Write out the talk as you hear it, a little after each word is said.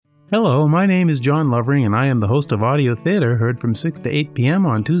Hello, my name is John Lovering, and I am the host of Audio Theater, heard from 6 to 8 p.m.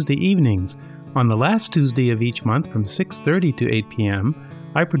 on Tuesday evenings. On the last Tuesday of each month from 6:30 to 8 p.m.,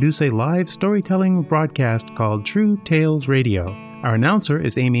 I produce a live storytelling broadcast called True Tales Radio. Our announcer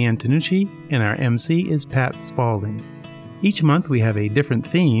is Amy Antonucci, and our MC is Pat Spaulding. Each month we have a different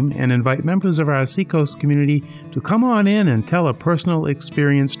theme and invite members of our Seacoast community to come on in and tell a personal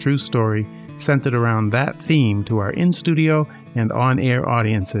experience true story centered around that theme to our in-studio and on-air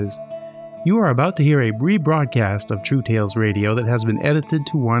audiences. You are about to hear a rebroadcast of True Tales Radio that has been edited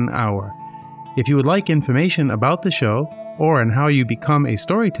to 1 hour. If you would like information about the show or on how you become a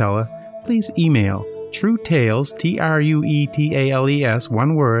storyteller, please email truetales, TRUETALES,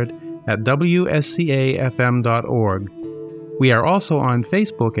 one word, at WSCAFM.org. We are also on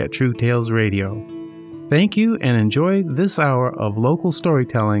Facebook at True Tales Radio. Thank you and enjoy this hour of local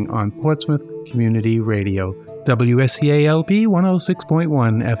storytelling on Portsmouth Community Radio, WSCALP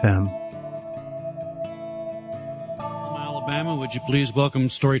 106.1 FM. Alabama, would you please welcome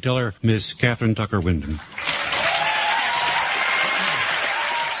storyteller Miss Catherine Tucker Wyndham.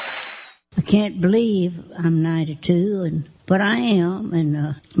 I can't believe I'm 92, but I am,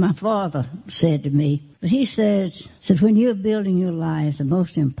 and my father said to me, but he said when you're building your life, the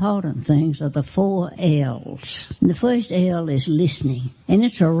most important things are the 4 L's. And the first L is listening. And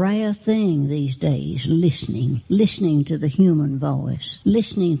it's a rare thing these days, listening to the human voice,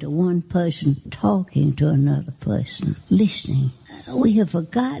 listening to one person talking to another person, listening. We have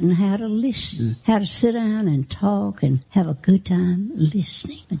forgotten how to listen, how to sit down and talk and have a good time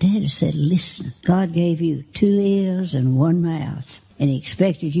listening. My daddy said, listen. God gave you 2 ears and 1 mouth, and he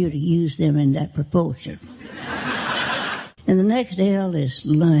expected you to use them in that proportion. And the next L is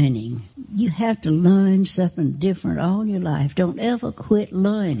learning. You have to learn something different all your life. Don't ever quit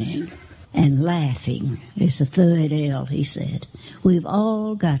learning. And laughing is the 3rd L, he said. We've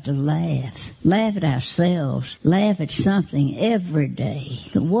all got to laugh. Laugh at ourselves. Laugh at something every day.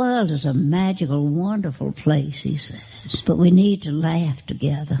 The world is a magical, wonderful place, he says. But we need to laugh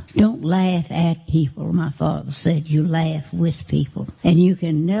together. Don't laugh at people. My father said you laugh with people. And you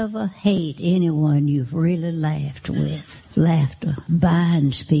can never hate anyone you've really laughed with. Laughter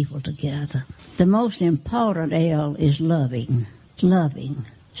binds people together. The most important L is loving. Loving.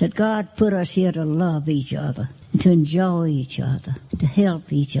 Said God put us here to love each other, to enjoy each other, to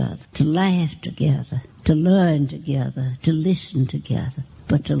help each other, to laugh together, to learn together, to listen together,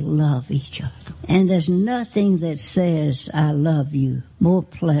 but to love each other. And there's nothing that says I love you more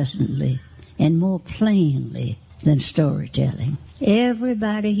pleasantly and more plainly than storytelling.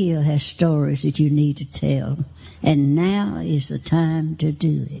 Everybody here has stories that you need to tell, and now is the time to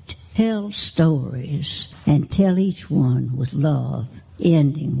do it. Tell stories and tell each one with love.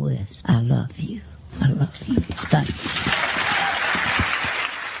 Ending with, I love you. I love you. Thank you.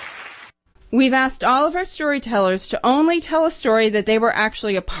 We've asked all of our storytellers to only tell a story that they were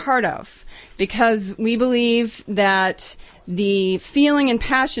actually a part of, because we believe that the feeling and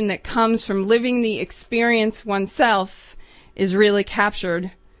passion that comes from living the experience oneself is really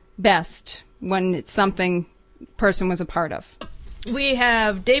captured best when it's something a person was a part of. We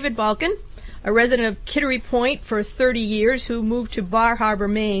have David Balkin, a resident of Kittery Point for 30 years who moved to Bar Harbor,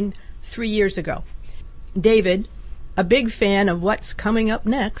 Maine 3 years ago. David, a big fan of what's coming up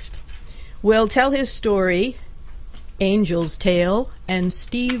next, will tell his story, Angel's Tale, and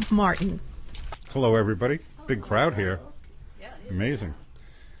Steve Martin. Hello, everybody. Big crowd here. Amazing.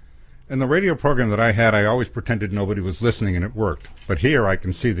 In the radio program that I had, I always pretended nobody was listening, and it worked. But here I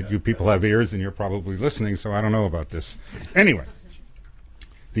can see that you people have ears, and you're probably listening, so I don't know about this. Anyway.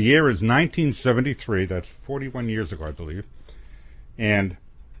 The year is 1973, that's 41 years ago, I believe, and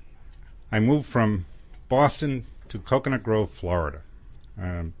I moved from Boston to Coconut Grove, Florida,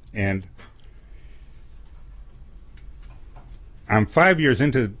 and I'm 5 years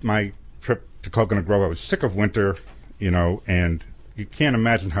into my trip to Coconut Grove. I was sick of winter, and you can't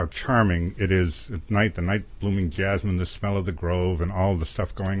imagine how charming it is at night, the night blooming jasmine, the smell of the grove, and all the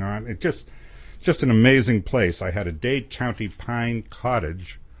stuff going on. It just an amazing place. I had a Dade County pine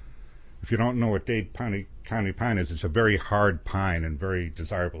cottage. If you don't know what Dade County pine is, it's a very hard pine and very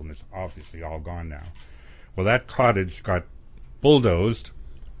desirable, and it's obviously all gone now. Well, that cottage got bulldozed,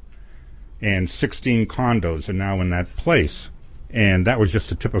 and 16 condos are now in that place. And that was just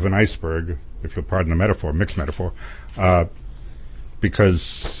the tip of an iceberg, if you'll pardon the metaphor, mixed metaphor,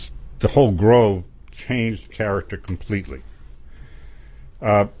 because the whole grove changed character completely.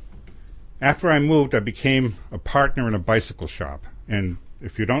 After I moved, I became a partner in a bicycle shop. And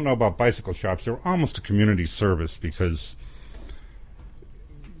if you don't know about bicycle shops, they're almost a community service, because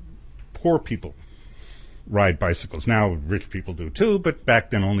poor people ride bicycles. Now rich people do too, but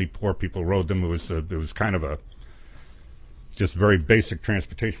back then only poor people rode them. It was kind of a just very basic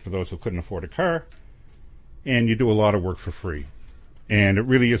transportation for those who couldn't afford a car, and you do a lot of work for free. And it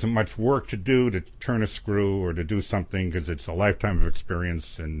really isn't much work to do to turn a screw or to do something, because it's a lifetime of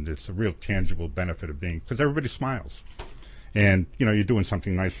experience, and it's a real tangible benefit of being, because everybody smiles. And, you're doing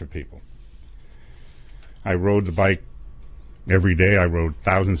something nice for people. I rode the bike every day. I rode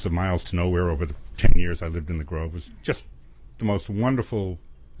thousands of miles to nowhere over the 10 years I lived in the Grove. It was just the most wonderful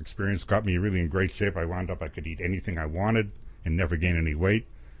experience. Got me really in great shape. I wound up I could eat anything I wanted and never gain any weight.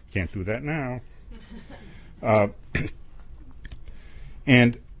 Can't do that now.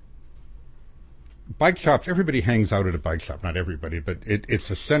 And bike shops, everybody hangs out at a bike shop. Not everybody, but it's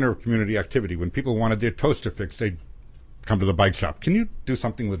a center of community activity. When people wanted their toaster fixed, they'd come to the bike shop. Can you do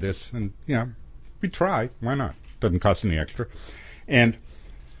something with this? And, we try. Why not? Doesn't cost any extra. And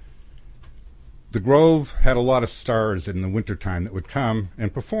the Grove had a lot of stars in the wintertime that would come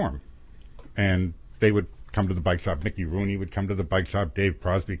and perform. And they would come to the bike shop. Mickey Rooney would come to the bike shop. Dave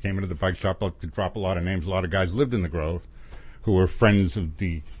Crosby came into the bike shop. To drop a lot of names, a lot of guys lived in the Grove who were friends of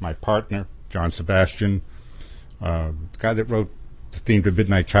my partner, John Sebastian, the guy that wrote the theme to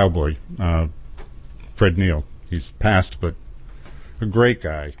Midnight Cowboy, Fred Neal. He's passed, but a great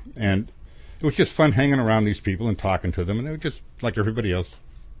guy. And it was just fun hanging around these people and talking to them, and they were just like everybody else,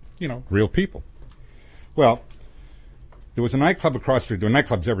 real people. Well, there was a nightclub across the street. There were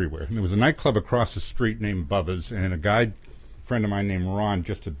nightclubs everywhere. And there was a nightclub across the street named Bubba's, and a friend of mine named Ron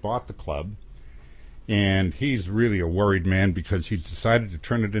just had bought the club. And he's really a worried man because he decided to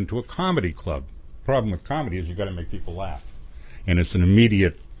turn it into a comedy club. The problem with comedy is you've got to make people laugh. And it's an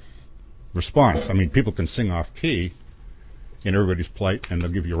immediate response. I mean, people can sing off key, and everybody's polite, and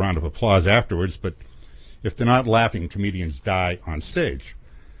they'll give you a round of applause afterwards. But if they're not laughing, comedians die on stage.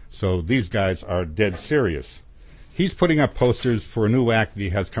 So these guys are dead serious. He's putting up posters for a new act that he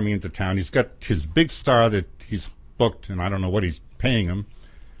has coming into town. He's got his big star that he's booked, and I don't know what he's paying him,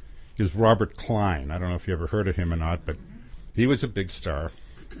 is Robert Klein. I don't know if you ever heard of him or not, but he was a big star.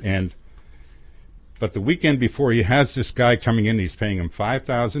 But the weekend before, he has this guy coming in. He's paying him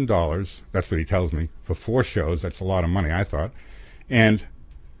 $5,000. That's what he tells me, for 4 shows. That's a lot of money, I thought. And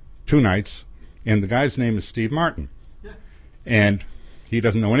 2 nights. And the guy's name is Steve Martin. And he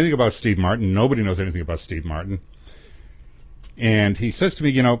doesn't know anything about Steve Martin. Nobody knows anything about Steve Martin. And he says to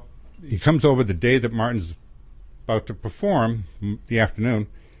me, he comes over the day that Martin's about to perform, the afternoon,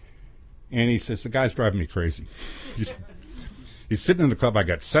 and he says, the guy's driving me crazy. He's sitting in the club. I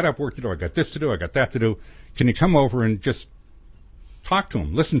got setup work to do. I got this to do. I got that to do. Can you come over and just talk to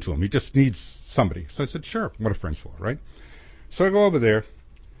him, listen to him? He just needs somebody. So I said, sure. What are friends for, right? So I go over there,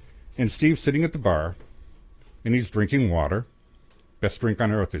 and Steve's sitting at the bar, and he's drinking water. Best drink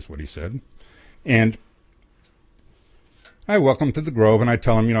on earth is what he said. And I welcome him to the Grove, and I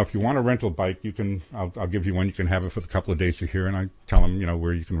tell him, if you want a rental bike, I'll give you one. You can have it for the couple of days you're here. And I tell him,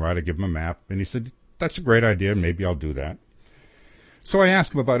 where you can ride. I give him a map. And he said, that's a great idea. Maybe I'll do that. So I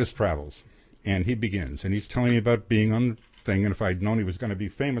asked him about his travels, and he begins. And he's telling me about being on the thing. And if I'd known he was going to be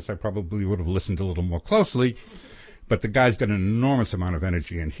famous, I probably would have listened a little more closely. But the guy's got an enormous amount of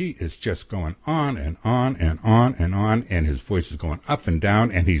energy, and he is just going on and on and on and on. And his voice is going up and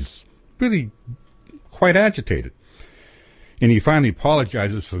down, and he's really quite agitated. And he finally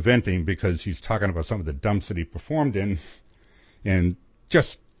apologizes for venting because he's talking about some of the dumps that he performed in. And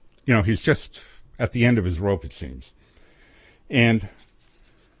just, he's just at the end of his rope, it seems. And,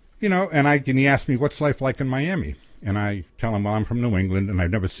 and he asked me, what's life like in Miami? And I tell him, well, I'm from New England, and I've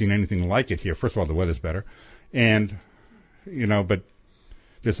never seen anything like it here. First of all, the weather's better. And, but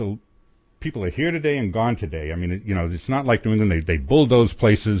people are here today and gone today. I mean, it's not like New England. They bulldoze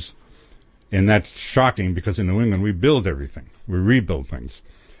places. And that's shocking because in New England we build everything. We rebuild things.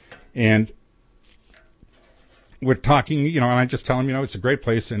 And we're talking, and I just tell him, it's a great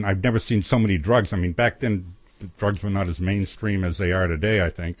place, and I've never seen so many drugs. I mean, back then, the drugs were not as mainstream as they are today, I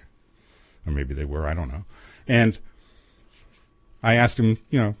think. Or maybe they were, I don't know. And I asked him,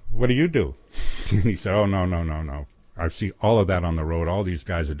 what do you do? And he said, oh, no. I see all of that on the road. All these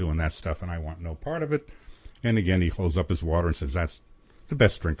guys are doing that stuff, and I want no part of it. And again, he holds up his water and says, that's the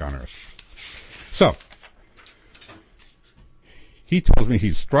best drink on earth. So, he tells me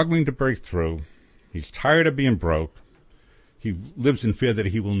he's struggling to break through. He's tired of being broke. He lives in fear that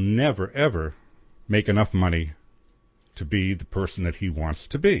he will never, ever make enough money to be the person that he wants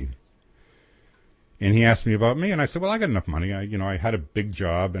to be. And he asked me about me, and I said, well, I got enough money. I had a big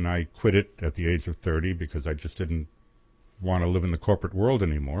job, and I quit it at the age of 30 because I just didn't want to live in the corporate world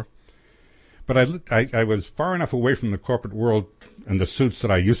anymore. But I was far enough away from the corporate world and the suits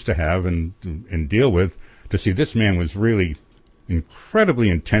that I used to have and deal with to see this man was really incredibly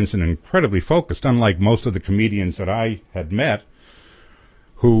intense and incredibly focused, unlike most of the comedians that I had met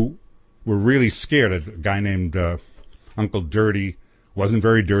who were really scared. A guy named Uncle Dirty wasn't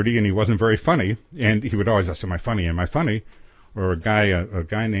very dirty, and he wasn't very funny, and he would always ask, am I funny, am I funny? Or a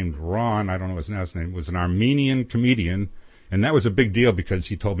guy named Ron, I don't know his last name, was an Armenian comedian, and that was a big deal because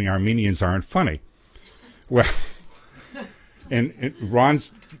he told me Armenians aren't funny. Well, and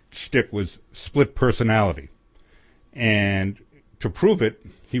Ron's shtick was split personality. And to prove it,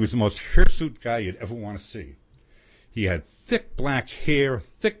 he was the most hirsute guy you'd ever want to see. He had thick black hair,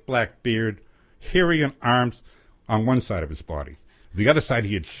 thick black beard, hairy arms on one side of his body. The other side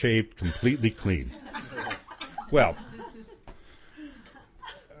he had shaved completely clean. Well,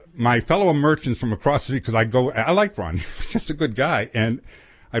 my fellow merchants from across the street, because I liked Ron, he was just a good guy, and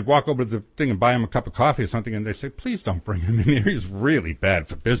I'd walk over to the thing and buy him a cup of coffee or something, and they'd say, please don't bring him in here, he's really bad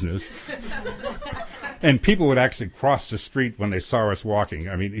for business. And people would actually cross the street when they saw us walking.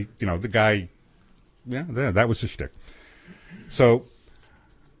 I mean, the guy, yeah, that was his shtick. So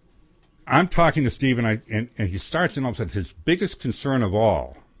I'm talking to Steve, and he starts, and all of a sudden, his biggest concern of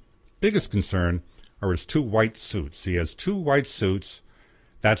all, are his 2 white suits. He has 2 white suits.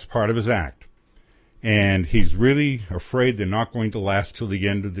 That's part of his act. And he's really afraid they're not going to last till the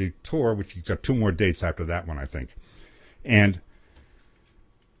end of the tour, which he's got 2 more dates after that one, I think. And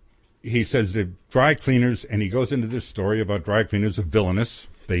he says the dry cleaners, and he goes into this story about dry cleaners are villainous.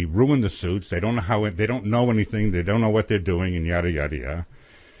 They ruin the suits. They don't know anything. They don't know what they're doing, and yada, yada, yada.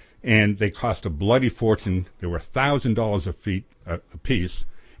 And they cost a bloody fortune. They were $1,000 a piece.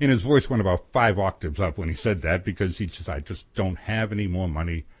 And his voice went about 5 octaves up when he said that, because he says, I just don't have any more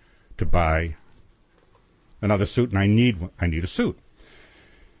money to buy another suit, and I need a suit.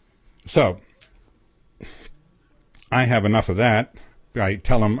 So I have enough of that. I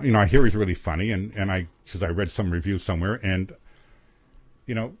tell him, I hear he's really funny, because I read some review somewhere, and,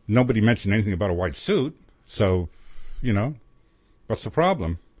 nobody mentioned anything about a white suit, so, what's the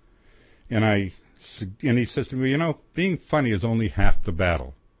problem? And he says to me, being funny is only half the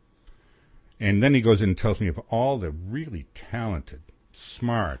battle. And then he goes in and tells me of all the really talented,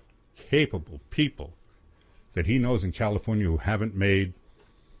 smart, capable people that he knows in California who haven't made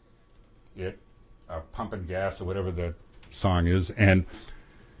it, Pumping Gas or whatever the song is, and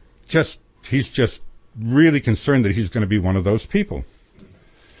he's just really concerned that he's going to be one of those people.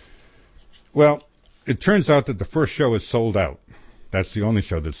 Well, it turns out that the first show is sold out. That's the only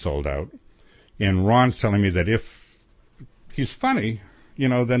show that's sold out. And Ron's telling me that if he's funny,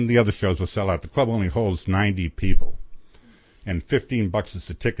 then the other shows will sell out. The club only holds 90 people. And $15 is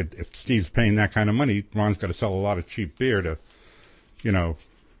the ticket. If Steve's paying that kind of money, Ron's got to sell a lot of cheap beer to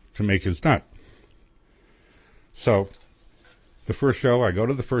make his nut. So the first show, I go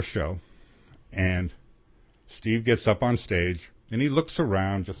to the first show, and Steve gets up on stage, and he looks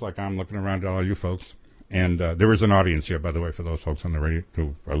around just like I'm looking around at all you folks. And there is an audience here, by the way, for those folks on the radio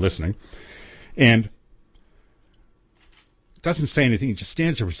who are listening. And doesn't say anything. He just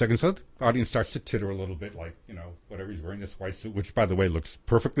stands there for a second. So the audience starts to titter a little bit, like, whatever. He's wearing this white suit, which, by the way, looks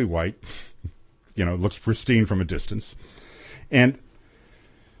perfectly white. Looks pristine from a distance. And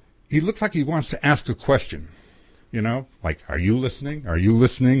he looks like he wants to ask a question. Like, are you listening? Are you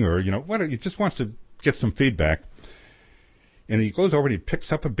listening? Or, what? He just wants to get some feedback. And he goes over and he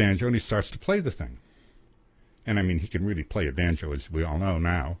picks up a banjo and he starts to play the thing. And, he can really play a banjo, as we all know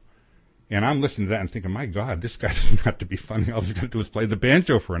now. And I'm listening to that and thinking, my God, this guy doesn't have to be funny. All he's going to do is play the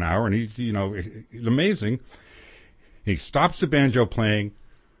banjo for an hour, and he's amazing. He stops the banjo playing,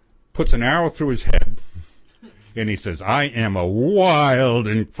 puts an arrow through his head, and he says, I am a wild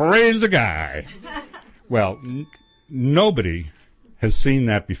and crazy guy. Well, nobody has seen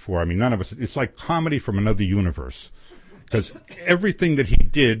that before. None of us. It's like comedy from another universe, because everything that he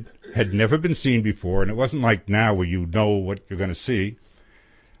did had never been seen before, and it wasn't like now where you know what you're going to see.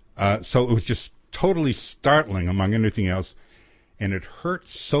 So it was just totally startling among anything else, and it hurt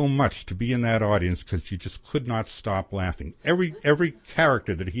so much to be in that audience because you just could not stop laughing. Every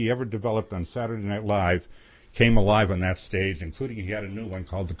character that he ever developed on Saturday Night Live came alive on that stage, including he had a new one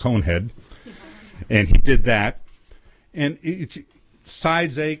called the Conehead, and he did that, and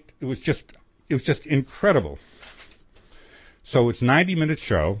sides ached. It was just incredible. So it's a 90-minute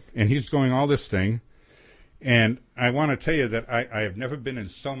show, and he's going all this thing. And I want to tell you that I have never been in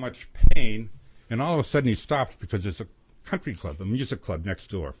so much pain, and all of a sudden he stops because there's a country club, a music club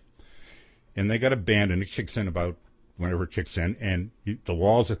next door. And they got a band, and it kicks in about whenever it kicks in, and the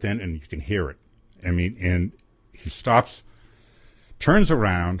walls are thin, and you can hear it. And he stops, turns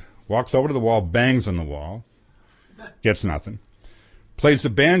around, walks over to the wall, bangs on the wall, gets nothing, plays the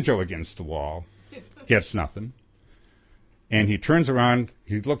banjo against the wall, gets nothing. And he turns around,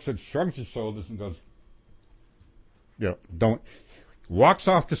 he looks at, shrugs his shoulders and goes, don't, walks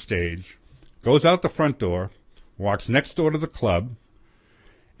off the stage, goes out the front door, walks next door to the club,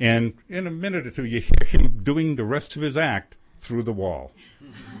 and in a minute or two you hear him doing the rest of his act through the wall.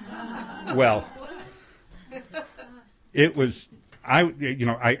 Well, it was,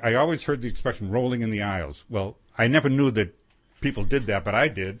 I always heard the expression rolling in the aisles. Well, I never knew that people did that, but I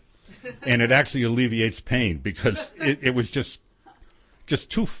did. And it actually alleviates pain because it was just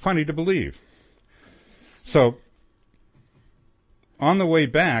too funny to believe. So on the way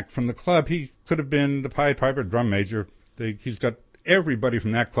back from the club, he could have been the Pied Piper drum major. He's got everybody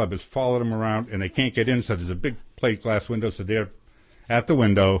from that club has followed him around, and they can't get in, so there's a big plate glass window, so they're at the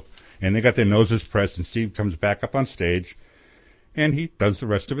window, and they got their noses pressed, and Steve comes back up on stage, and he does the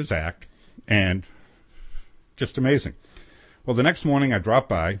rest of his act, and just amazing. Well, the next morning I drop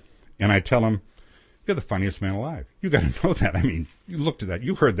by, and I tell him, you're the funniest man alive. You got to know that. I mean, you looked at that.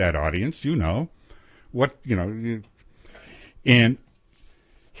 You heard that audience. You know. And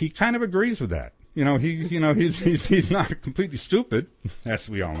he kind of agrees with that. He's not completely stupid, as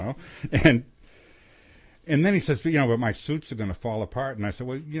we all know. And then he says, but my suits are going to fall apart. And I said,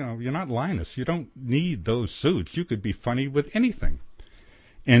 well, you're not Linus. You don't need those suits. You could be funny with anything.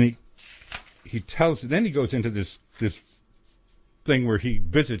 And then he goes into this thing where he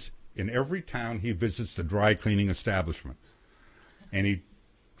visits, in every town he visits the dry cleaning establishment. And he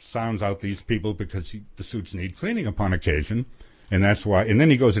sounds out these people because the suits need cleaning upon occasion. And that's why. And then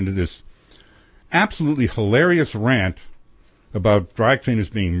he goes into this absolutely hilarious rant about dry cleaners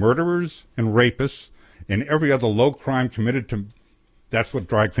being murderers and rapists and every other low crime committed to. That's what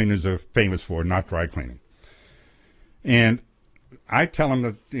dry cleaners are famous for, not dry cleaning. And I tell him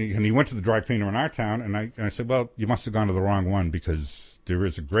that, and he went to the dry cleaner in our town, and I said, well, you must have gone to the wrong one because there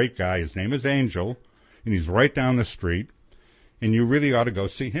is a great guy. His name is Angel, and he's right down the street, and you really ought to go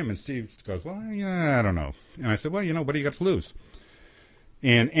see him. And Steve goes, well, yeah, I don't know. And I said, well, what do you got to lose?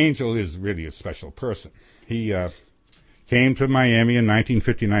 And Angel is really a special person. He came to Miami in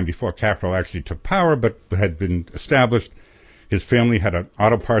 1959 before Capitol actually took power, but had been established. His family had an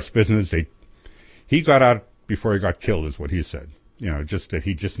auto parts business. He got out before he got killed, is what he said. Just that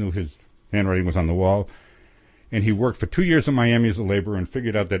he just knew his handwriting was on the wall. And he worked for 2 years in Miami as a laborer and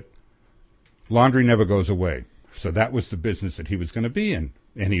figured out that laundry never goes away. So that was the business that he was going to be in.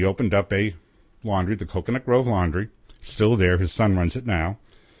 And he opened up a laundry, the Coconut Grove Laundry, still there. His son runs it now.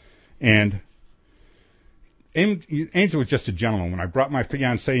 And Angel was just a gentleman. When I brought my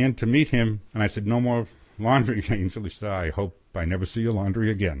fiancée in to meet him, and I said, no more laundry, Angel, he said, I hope I never see your laundry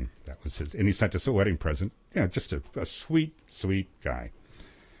again. That was his. And he sent us a wedding present. Just a sweet, sweet guy.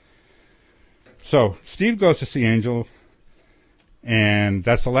 So Steve goes to see Angel, and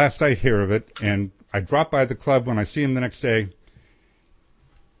that's the last I hear of it. And I drop by the club. When I see him the next day,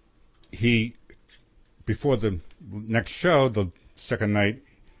 before the next show, the second night,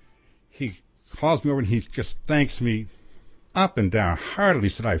 he calls me over and he just thanks me up and down heartily.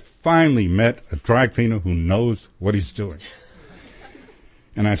 Said, I finally met a dry cleaner who knows what he's doing.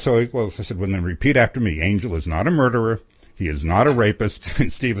 And I said, well, then repeat after me. Angel is not a murderer. He is not a rapist.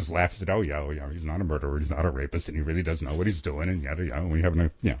 And Steve was laughing. Said, oh, yeah, he's not a murderer. He's not a rapist. And he really does know what he's doing. And we have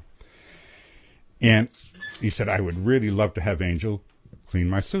And he said, I would really love to have Angel clean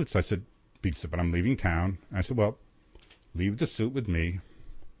my suits. I said, but I'm leaving town. I said, well, leave the suit with me,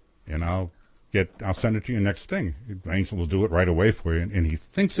 and I'll send it to you next thing. Angel will do it right away for you. And he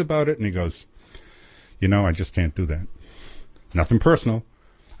thinks about it, and he goes, I just can't do that. Nothing personal.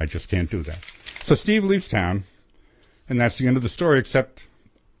 I just can't do that. So Steve leaves town, and that's the end of the story, except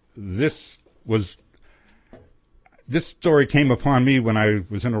this story came upon me when I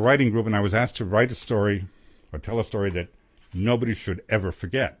was in a writing group, and I was asked to write a story or tell a story that nobody should ever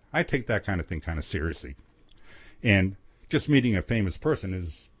forget. I take that kind of thing kind of seriously. And just meeting a famous person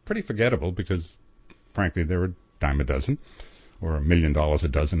is pretty forgettable because, frankly, they're a dime a dozen, or $1 million a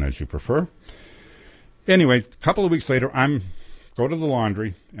dozen, as you prefer. Anyway, a couple of weeks later, go to the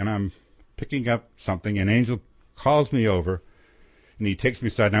laundry, and I'm picking up something, and Angel calls me over, and he takes me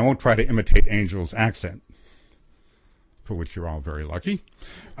aside, and I won't try to imitate Angel's accent, for which you're all very lucky.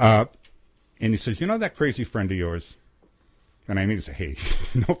 And he says, that crazy friend of yours? And I need to say, hey,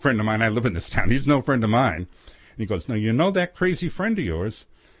 no friend of mine. I live in this town. He's no friend of mine. And he goes, no, that crazy friend of yours?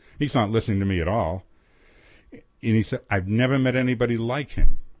 He's not listening to me at all. And he said, I've never met anybody like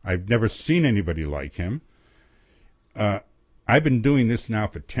him. I've never seen anybody like him. I've been doing this now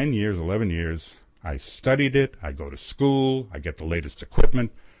for 10 years, 11 years. I studied it. I go to school. I get the latest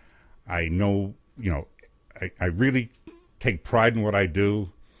equipment. I know, I really take pride in what I do.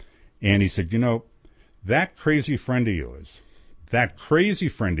 And he said, that crazy friend of yours, that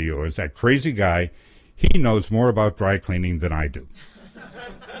crazy guy, he knows more about dry cleaning than I do.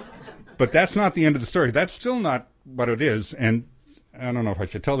 But that's not the end of the story. That's still not what it is. And I don't know if I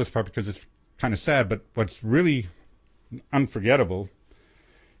should tell this part because it's kind of sad, but what's really unforgettable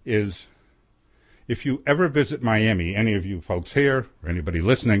is if you ever visit Miami, any of you folks here or anybody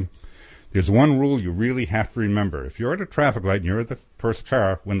listening, there's one rule you really have to remember. If you're at a traffic light and you're at the first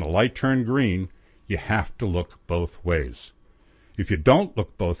car, when the light turned green, you have to look both ways. If you don't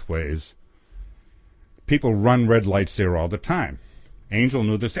look both ways, people run red lights there all the time. Angel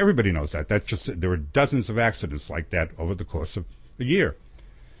knew this. Everybody knows that. There were dozens of accidents like that over the course of a year.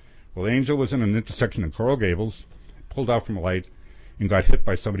 Well, Angel was in an intersection in Coral Gables, pulled out from a light, and got hit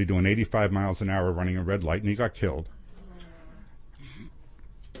by somebody doing 85 miles an hour running a red light, and he got killed.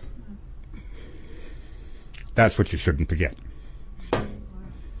 That's what you shouldn't forget.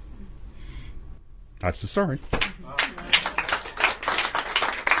 That's the story.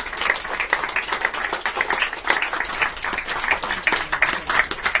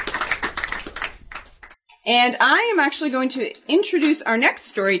 And I am actually going to introduce our next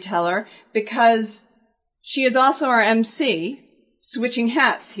storyteller because she is also our MC, switching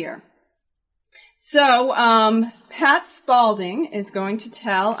hats here. So, Pat Spalding is going to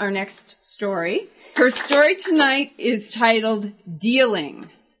tell our next story. Her story tonight is titled Dealing.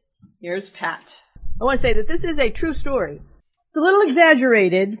 Here's Pat. I want to say that this is a true story. It's a little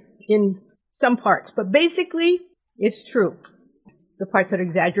exaggerated in some parts, but basically it's true. The parts that are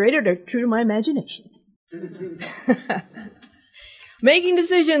exaggerated are true to my imagination. Making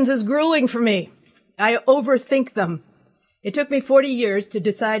decisions is grueling for me. I overthink them. It took me 40 years to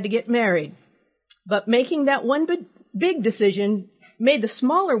decide to get married. But making that one big decision made the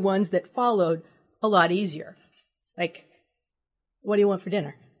smaller ones that followed a lot easier. Like, what do you want for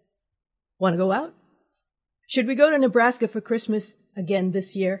dinner? Want to go out? Should we go to Nebraska for Christmas again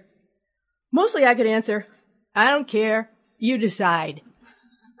this year? Mostly I could answer, I don't care. You decide.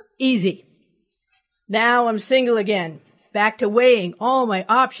 Easy. Now I'm single again, back to weighing all my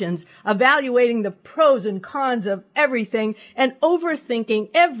options, evaluating the pros and cons of everything, and overthinking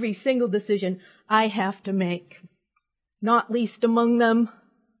every single decision I have to make. Not least among them,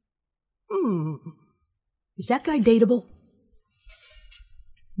 is that guy dateable?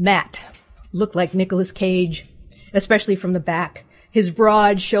 Matt looked like Nicolas Cage, especially from the back. His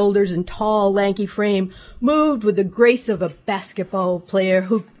broad shoulders and tall, lanky frame moved with the grace of a basketball player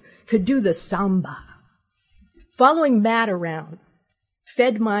who could do the samba. Following Matt around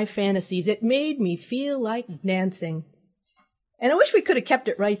fed my fantasies. It made me feel like dancing. And I wish we could have kept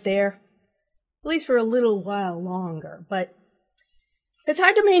it right there, at least for a little while longer. But it's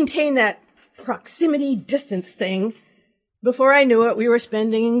hard to maintain that proximity distance thing. Before I knew it, we were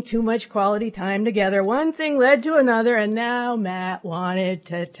spending too much quality time together. One thing led to another, and now Matt wanted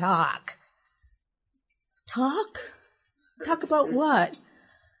to talk. Talk? Talk about what?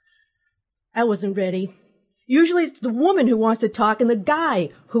 I wasn't ready. Usually it's the woman who wants to talk and the guy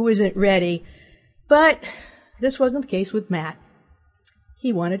who isn't ready. But this wasn't the case with Matt.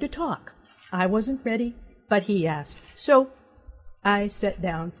 He wanted to talk. I wasn't ready, but he asked. So I sat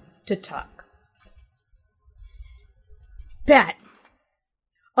down to talk. Pat,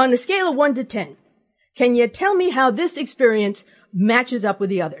 on a scale of 1 to 10, can you tell me how this experience matches up with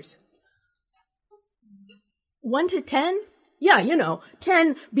the others? 1 to 10? Yeah,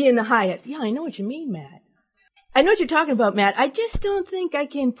 10 being the highest. Yeah, I know what you mean, Matt. I know what you're talking about, Matt. I just don't think I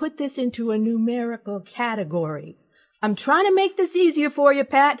can put this into a numerical category. I'm trying to make this easier for you,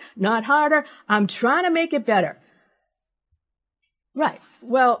 Pat, not harder. I'm trying to make it better. Right.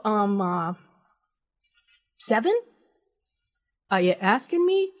 Well, 7? Are you asking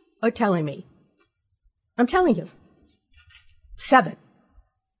me or telling me? I'm telling you. 7.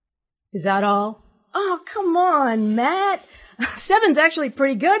 Is that all? Oh, come on, Matt. 7's actually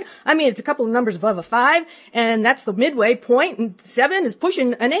pretty good. I mean, it's a couple of numbers above a 5, and that's the midway point, and 7 is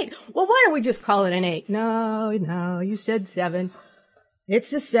pushing an 8. Well, why don't we just call it an 8? No, you said 7.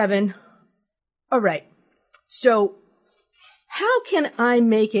 It's a 7. All right. So, how can I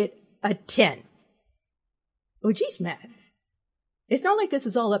make it a 10? Oh, geez, Matt. It's not like this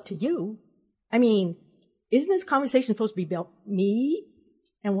is all up to you. I mean, isn't this conversation supposed to be about me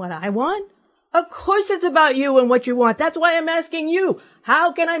and what I want? Of course it's about you and what you want. That's why I'm asking you.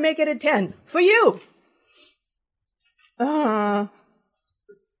 How can I make it a 10 for you?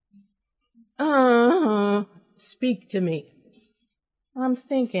 Speak to me. I'm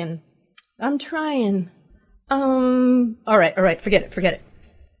thinking. I'm trying. All right. Forget it.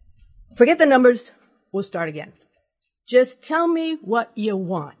 Forget the numbers. We'll start again. Just tell me what you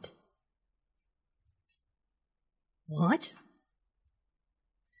want. Want?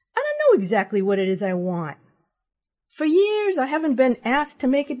 I don't know exactly what it is I want. For years, I haven't been asked to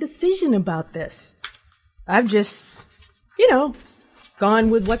make a decision about this. I've just, gone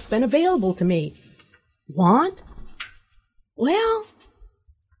with what's been available to me. Want? Well,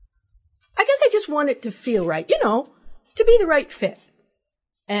 I guess I just want it to feel right, to be the right fit.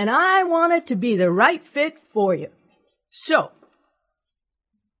 And I want it to be the right fit for you. So,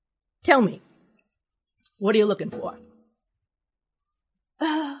 tell me, what are you looking for?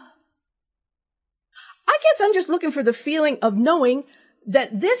 I guess I'm just looking for the feeling of knowing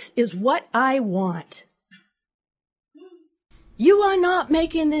that this is what I want. You are not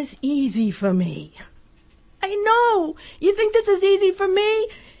making this easy for me. I know. You think this is easy for me?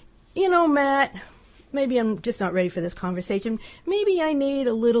 Matt, maybe I'm just not ready for this conversation. Maybe I need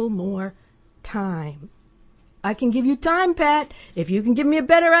a little more time. I can give you time, Pat, if you can give me a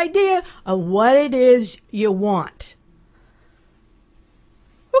better idea of what it is you want.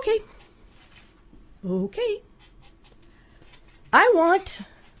 Okay. I want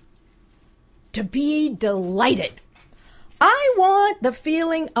to be delighted. I want the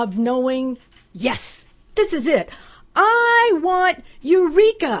feeling of knowing, yes, this is it. I want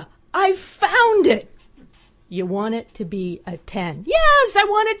Eureka. I found it. You want it to be a 10. Yes, I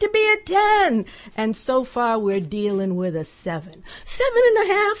want it to be a 10. And so far we're dealing with a 7.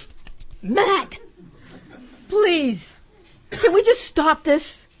 7.5? Matt, please, can we just stop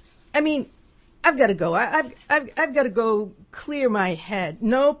this? I mean, I've got to go. I've got to go clear my head.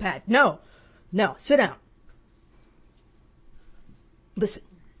 No, Pat, no, sit down. Listen.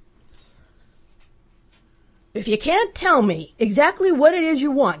 If you can't tell me exactly what it is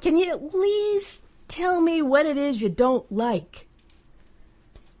you want, can you at least tell me what it is you don't like?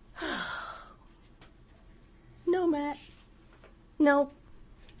 No, Matt. No,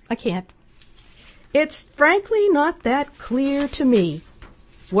 I can't. It's frankly not that clear to me.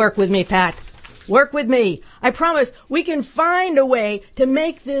 Work with me, Pat. Work with me. I promise we can find a way to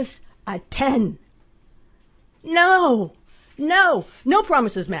make this a 10. No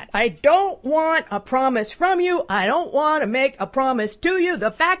promises, Matt. I don't want a promise from you. I don't want to make a promise to you.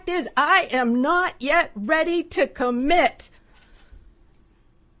 The fact is, I am not yet ready to commit.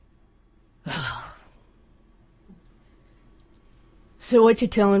 So what you're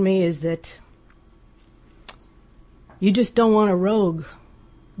telling me is that you just don't want a rogue,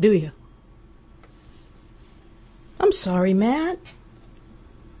 do you? I'm sorry, Matt.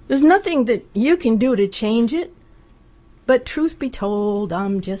 There's nothing that you can do to change it. But truth be told,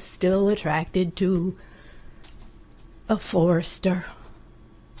 I'm just still attracted to a Forester.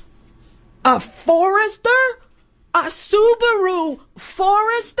 A Forester? A Subaru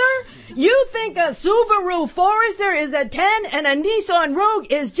Forester? You think a Subaru Forester is a 10 and a Nissan Rogue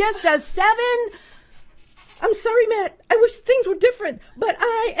is just a 7? I'm sorry, Matt. I wish things were different, but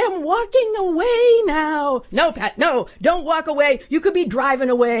I am walking away now. No, Pat, no. Don't walk away. You could be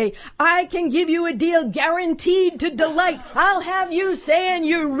driving away. I can give you a deal guaranteed to delight. I'll have you saying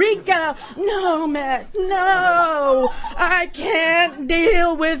Eureka. No, Matt, no. I can't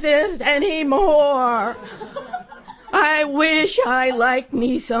deal with this anymore. I wish I liked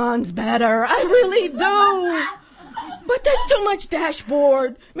Nissans better. I really do. But there's too much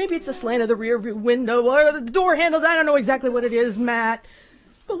dashboard. Maybe it's the slant of the rear view window or the door handles. I don't know exactly what it is, Matt.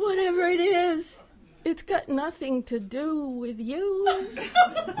 But whatever it is, it's got nothing to do with you.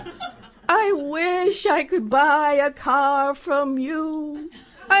 I wish I could buy a car from you.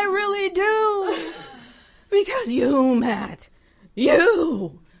 I really do. Because you, Matt,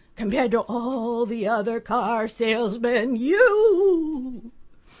 you, compared to all the other car salesmen, you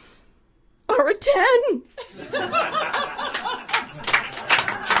are a 10.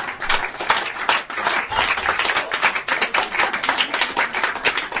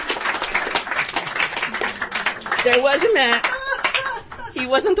 There was a Matt. He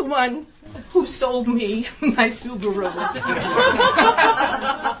wasn't the one who sold me my Subaru.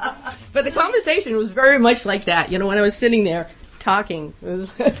 But the conversation was very much like that. When I was sitting there talking,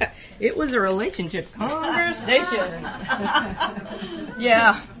 it was a relationship conversation.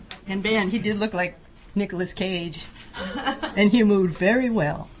 Yeah. And Ben, he did look like Nicolas Cage. And he moved very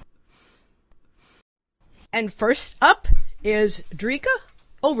well. And first up is Drika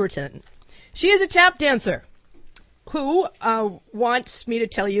Overton. She is a tap dancer who wants me to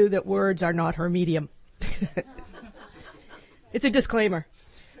tell you that words are not her medium. It's a disclaimer.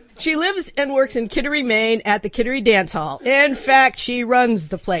 She lives and works in Kittery, Maine at the Kittery Dance Hall. In fact, she runs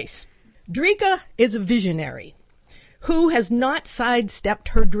the place. Drika is a visionary who has not sidestepped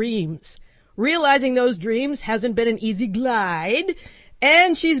her dreams. Realizing those dreams hasn't been an easy glide,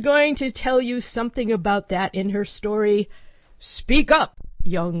 And she's going to tell you something about that in her story, Speak Up,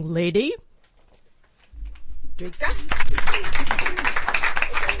 Young Lady.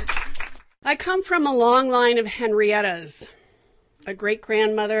 I come from a long line of Henriettas, a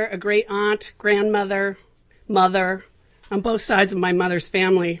great-grandmother, a great-aunt, grandmother, mother, on both sides of my mother's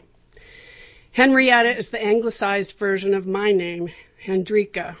family. Henrietta is the anglicized version of my name,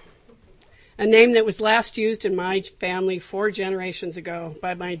 Hendrika, a name that was last used in my family 4 generations ago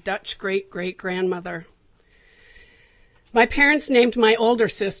by my Dutch great-great-grandmother. My parents named my older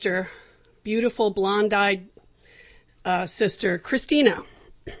sister, beautiful blonde-eyed sister, Christina,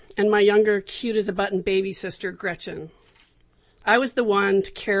 and my younger, cute-as-a-button baby sister, Gretchen. I was the one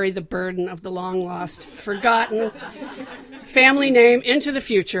to carry the burden of the long-lost, forgotten family name into the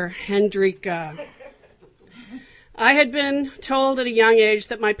future, Hendrika. I had been told at a young age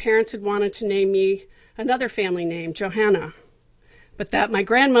that my parents had wanted to name me another family name, Johanna, but that my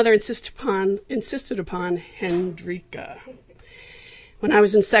grandmother insisted upon Hendrika. When I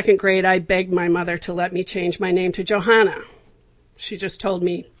was in 2nd grade, I begged my mother to let me change my name to Johanna. She just told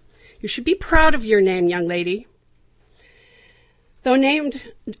me, "You should be proud of your name, young lady." Though nicknamed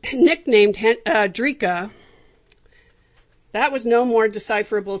Drika, that was no more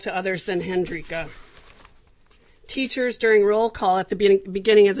decipherable to others than Hendrika. Teachers during roll call at the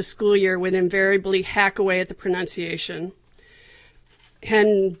beginning of the school year would invariably hack away at the pronunciation.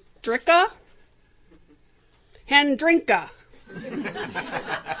 Hendrika? Hendrinka?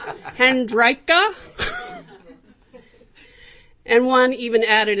 Hendrika? And one even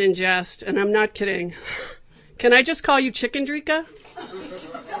added in jest, and I'm not kidding, "Can I just call you Chickendrika?"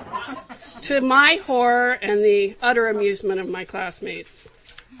 To my horror and the utter amusement of my classmates.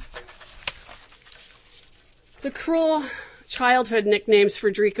 The cruel childhood nicknames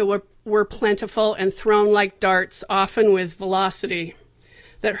for Drika were plentiful and thrown like darts, often with velocity,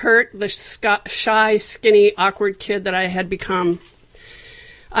 that hurt the shy, skinny, awkward kid that I had become.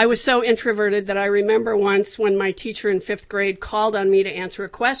 I was so introverted that I remember once when my teacher in 5th grade called on me to answer a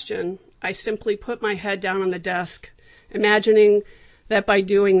question, I simply put my head down on the desk, imagining that by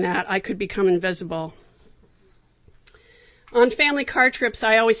doing that, I could become invisible. On family car trips,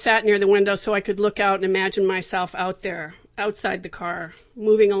 I always sat near the window so I could look out and imagine myself out there, outside the car,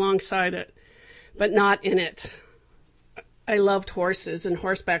 moving alongside it, but not in it. I loved horses and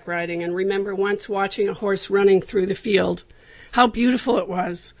horseback riding, and remember once watching a horse running through the field. How beautiful it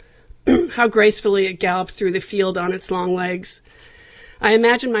was, how gracefully it galloped through the field on its long legs. I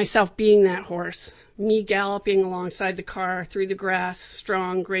imagined myself being that horse, me galloping alongside the car through the grass,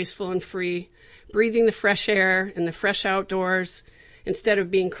 strong, graceful, and free, breathing the fresh air and the fresh outdoors, instead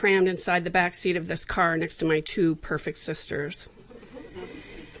of being crammed inside the back seat of this car next to my 2 perfect sisters.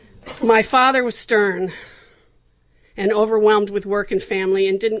 My father was stern and overwhelmed with work and family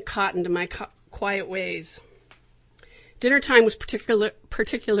and didn't cotton to my quiet ways. Dinner time was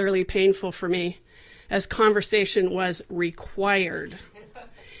particularly painful for me, as conversation was required.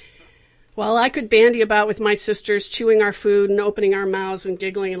 While I could bandy about with my sisters, chewing our food and opening our mouths and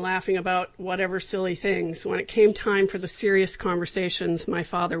giggling and laughing about whatever silly things, when it came time for the serious conversations my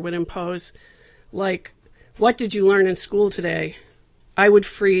father would impose, like, "What did you learn in school today?" I would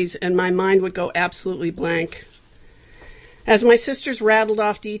freeze and my mind would go absolutely blank. As my sisters rattled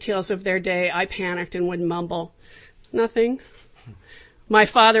off details of their day, I panicked and would mumble, "Nothing." My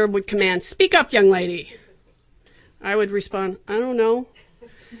father would command, "Speak up, young lady." I would respond, "I don't know."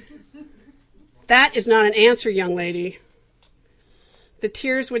 "That is not an answer, young lady." The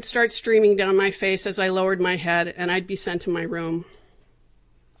tears would start streaming down my face as I lowered my head, and I'd be sent to my room.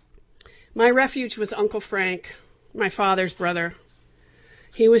 My refuge was Uncle Frank, my father's brother.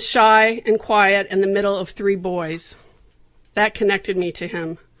 He was shy and quiet in the middle of 3 boys. That connected me to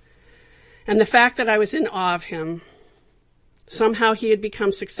him. And the fact that I was in awe of him. Somehow he had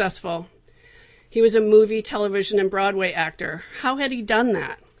become successful. He was a movie, television, and Broadway actor. How had he done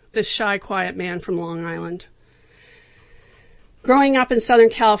that? This shy, quiet man from Long Island. Growing up in Southern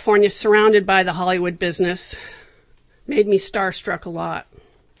California, surrounded by the Hollywood business, made me starstruck a lot.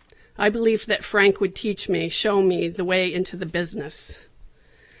 I believed that Frank would teach me, show me the way into the business.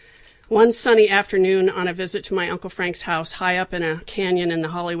 One sunny afternoon on a visit to my Uncle Frank's house high up in a canyon in the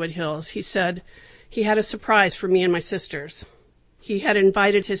Hollywood Hills, he said he had a surprise for me and my sisters. He had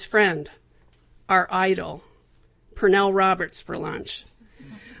invited his friend, our idol, Pernell Roberts, for lunch.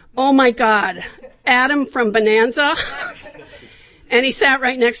 Oh my God, Adam from Bonanza? And he sat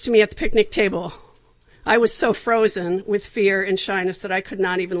right next to me at the picnic table. I was so frozen with fear and shyness that I could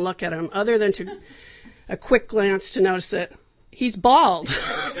not even look at him, other than to a quick glance to notice that he's bald.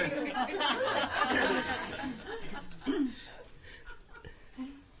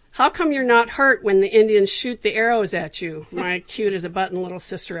 "How come you're not hurt when the Indians shoot the arrows at you?" my cute-as-a-button little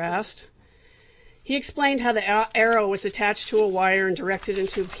sister asked. He explained how the arrow was attached to a wire and directed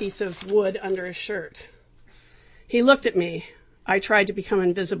into a piece of wood under his shirt. He looked at me. I tried to become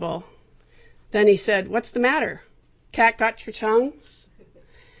invisible. Then he said, "What's the matter? Cat got your tongue?"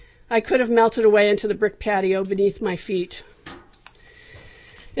 I could have melted away into the brick patio beneath my feet.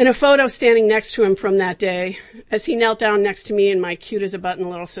 In a photo standing next to him from that day, as he knelt down next to me and my cute-as-a-button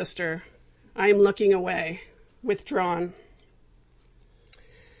little sister, I am looking away, withdrawn.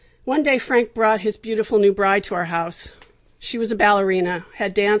 One day, Frank brought his beautiful new bride to our house. She was a ballerina,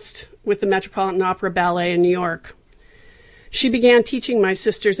 had danced with the Metropolitan Opera Ballet in New York. She began teaching my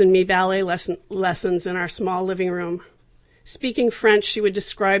sisters and me ballet lessons in our small living room. Speaking French, she would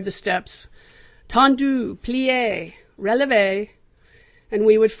describe the steps, tendu, plié, relevé, and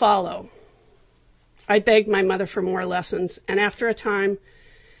we would follow. I begged my mother for more lessons, and after a time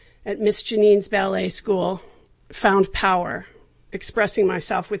at Miss Janine's ballet school, found power, expressing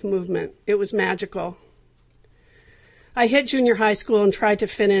myself with movement. It was magical. I hit junior high school and tried to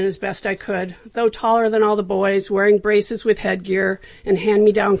fit in as best I could, though taller than all the boys, wearing braces with headgear and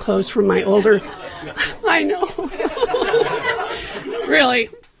hand-me-down clothes from my older... I know. Really.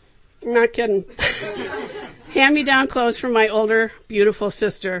 I'm not kidding. Hand-me-down clothes from my older, beautiful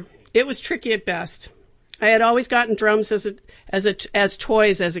sister. It was tricky at best. I had always gotten drums as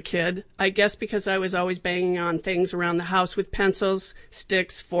toys as a kid, I guess because I was always banging on things around the house with pencils,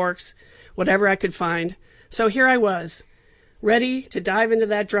 sticks, forks, whatever I could find. So here I was, ready to dive into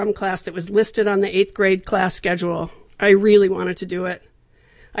that drum class that was listed on the 8th grade class schedule. I really wanted to do it.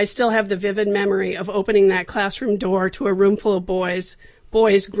 I still have the vivid memory of opening that classroom door to a room full of boys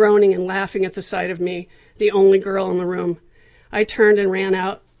groaning and laughing at the sight of me, the only girl in the room. I turned and ran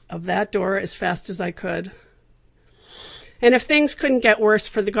out of that door as fast as I could. And if things couldn't get worse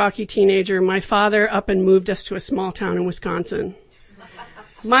for the gawky teenager, my father up and moved us to a small town in Wisconsin.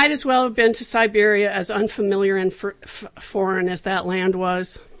 Might as well have been to Siberia, as unfamiliar and foreign as that land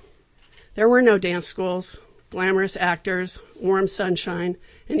was. There were no dance schools, glamorous actors, warm sunshine,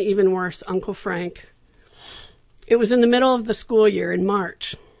 and even worse, Uncle Frank. It was in the middle of the school year in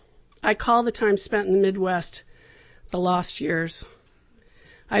March. I call the time spent in the Midwest the lost years.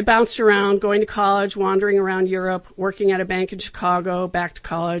 I bounced around, going to college, wandering around Europe, working at a bank in Chicago, back to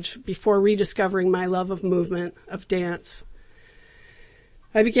college, before rediscovering my love of movement, of dance.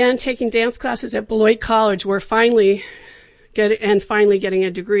 I began taking dance classes at Beloit College, where finally getting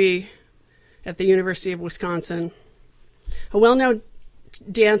a degree at the University of Wisconsin. A well-known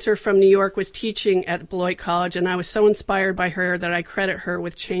dancer from New York was teaching at Beloit College, and I was so inspired by her that I credit her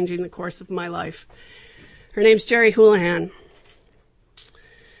with changing the course of my life. Her name's Jerry Houlihan.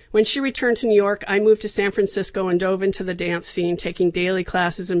 When she returned to New York, I moved to San Francisco and dove into the dance scene, taking daily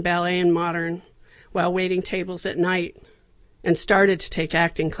classes in ballet and modern while waiting tables at night, and started to take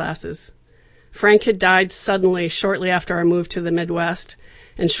acting classes. Frank had died suddenly shortly after our move to the Midwest,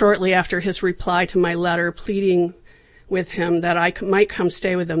 and shortly after his reply to my letter pleading with him that I might come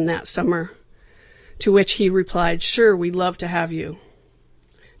stay with him that summer, to which he replied, "Sure, we'd love to have you."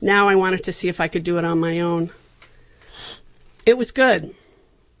 Now I wanted to see if I could do it on my own. It was good,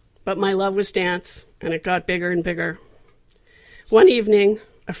 but my love was dance, and it got bigger and bigger. One evening,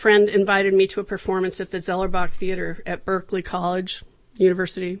 a friend invited me to a performance at the Zellerbach Theater at Berkeley College,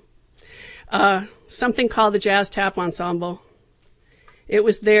 University, something called the Jazz Tap Ensemble. It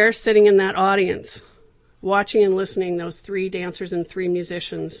was there, sitting in that audience, watching and listening those 3 dancers and 3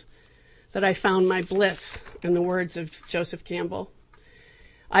 musicians, that I found my bliss, in the words of Joseph Campbell.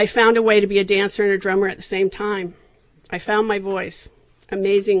 I found a way to be a dancer and a drummer at the same time. I found my voice.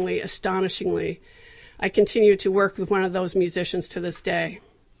 Amazingly, astonishingly, I continue to work with one of those musicians to this day.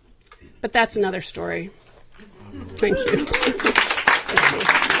 But that's another story. Thank you.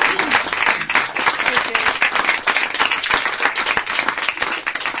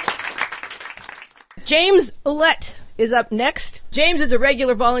 James Ouellette is up next. James is a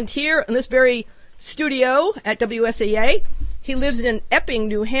regular volunteer in this very studio at WSAA. He lives in Epping,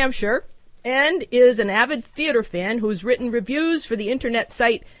 New Hampshire, and is an avid theater fan who's written reviews for the internet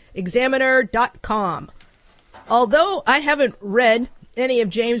site Examiner.com. Although I haven't read any of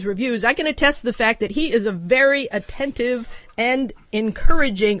James' reviews, I can attest to the fact that he is a very attentive and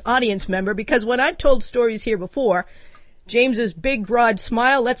encouraging audience member, because when I've told stories here before, James's big, broad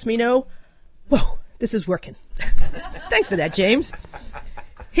smile lets me know, whoa, this is working. Thanks for that, James.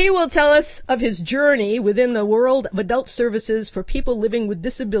 He will tell us of his journey within the world of adult services for people living with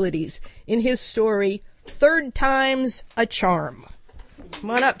disabilities in his story, Third Time's a Charm.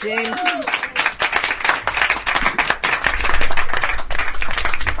 Come on up, James.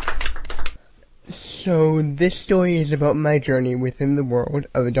 So this story is about my journey within the world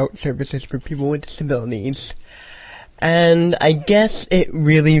of adult services for people with disabilities. And I guess it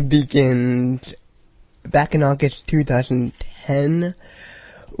really begins back in August 2010,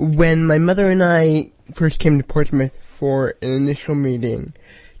 when my mother and I first came to Portsmouth for an initial meeting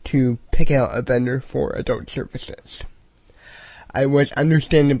to pick out a vendor for adult services. I was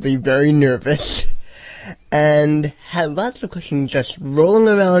understandably very nervous and had lots of questions just rolling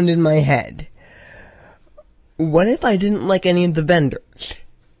around in my head. What if I didn't like any of the vendors?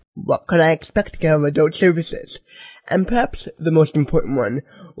 What could I expect to get out of adult services? And perhaps the most important one,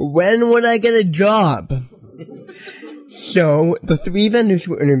 when would I get a job? So, the 3 vendors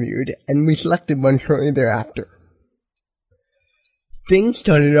were interviewed, and we selected one shortly thereafter. Things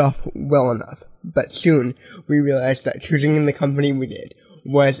started off well enough, but soon we realized that choosing the company we did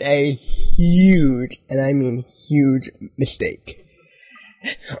was a huge, and I mean huge, mistake.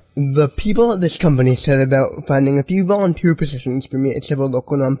 The people at this company set about finding a few volunteer positions for me at several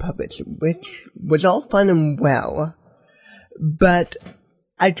local nonprofits, which was all fine and well, but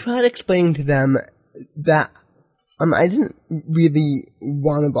I tried explaining to them that I didn't really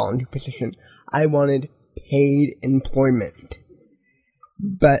want a volunteer position. I wanted paid employment.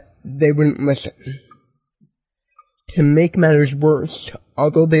 But they wouldn't listen. To make matters worse,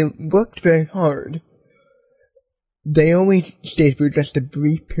 although they worked very hard, they always stayed for just a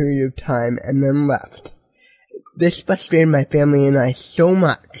brief period of time and then left. This frustrated my family and I so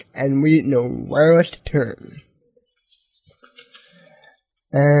much, and we didn't know where else to turn.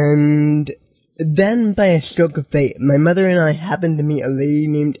 And then, by a stroke of fate, my mother and I happened to meet a lady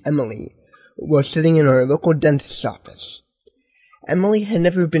named Emily while sitting in our local dentist's office. Emily had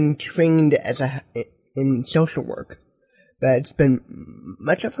never been trained in social work, but had spent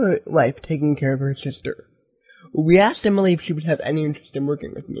much of her life taking care of her sister. We asked Emily if she would have any interest in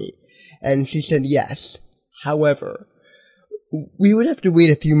working with me, and she said yes. However, we would have to wait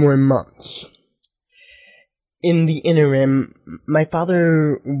a few more months. In the interim, my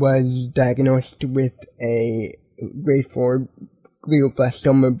father was diagnosed with a grade 4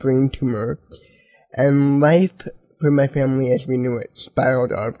 glioblastoma brain tumor, and life for my family as we knew it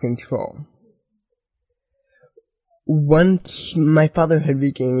spiraled out of control. Once my father had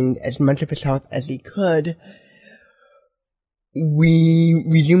regained as much of his health as he could, we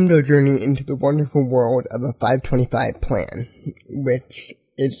resumed our journey into the wonderful world of a 525 plan, which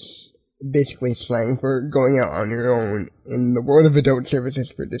is basically slang for going out on your own in the world of adult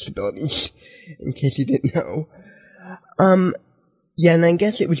services for disabilities, in case you didn't know. Yeah, and I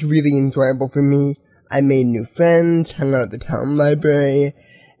guess it was really enjoyable for me. I made new friends, hung out at the town library,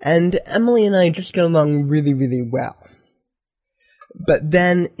 and Emily and I just got along really, really well. But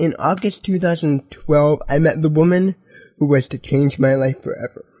then, in August 2012, I met the woman who was to change my life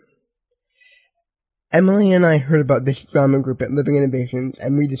forever. Emily and I heard about this drama group at Living Innovations,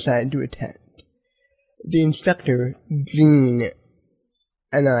 and we decided to attend. The instructor, Jean,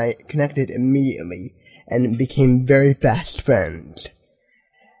 and I connected immediately, and became very fast friends.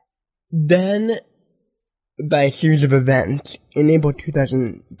 Then, by a series of events, in April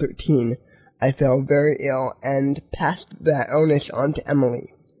 2013, I fell very ill and passed that illness on to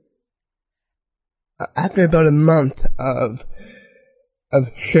Emily. After about a month of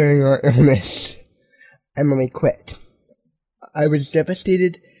sharing our illness, Emily quit. I was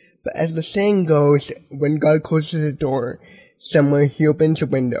devastated, but as the saying goes, when God closes a door, somewhere he opens a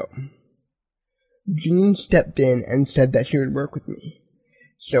window. Jean stepped in and said that she would work with me.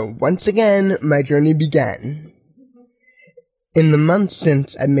 So once again, my journey began. In the months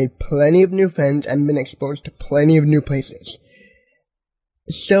since, I've made plenty of new friends and been exposed to plenty of new places.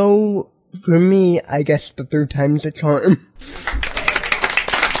 So, for me, I guess the third time's a charm.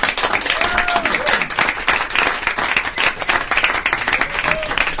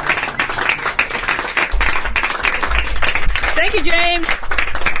 Thank you, James.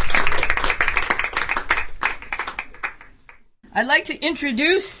 I'd like to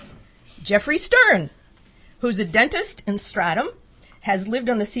introduce Jeffrey Stern, who's a dentist in Stratham, has lived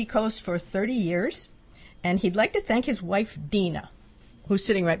on the seacoast for 30 years, and he'd like to thank his wife, Dina, who's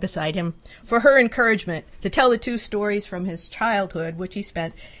sitting right beside him, for her encouragement to tell the two stories from his childhood, which he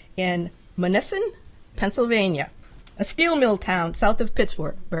spent in Monessen, Pennsylvania, a steel mill town south of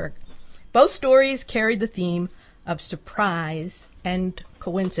Pittsburgh. Both stories carried the theme of surprise and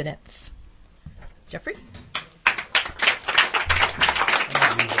coincidence. Jeffrey?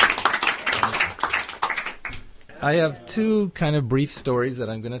 I have two kind of brief stories that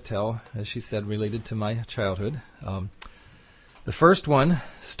I'm going to tell, as she said, related to my childhood. The first one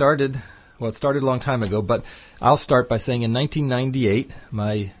started Well, it started a long time ago, but I'll start by saying in 1998,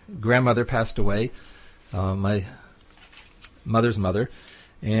 my grandmother passed away, my mother's mother,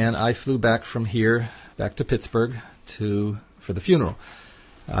 and I flew back from here, back to Pittsburgh, for the funeral.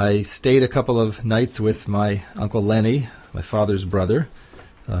 I stayed a couple of nights with my Uncle Lenny, my father's brother,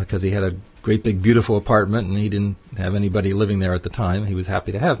 because he had a great big beautiful apartment and he didn't have anybody living there at the time. He was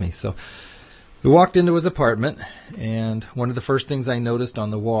happy to have me. So we walked into his apartment, and one of the first things I noticed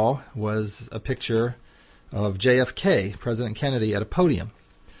on the wall was a picture of JFK, President Kennedy, at a podium.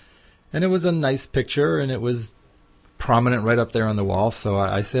 And it was a nice picture, and it was prominent right up there on the wall. So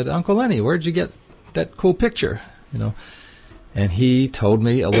I said, Uncle Lenny, where'd you get that cool picture? And he told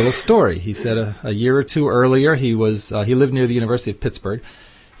me a little story. He said a year or two earlier, he lived near the University of Pittsburgh.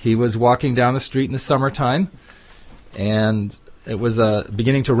 He was walking down the street in the summertime, and it was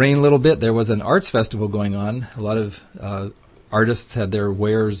beginning to rain a little bit. There was an arts festival going on. A lot of artists had their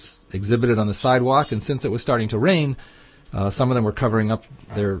wares exhibited on the sidewalk, and since it was starting to rain, some of them were covering up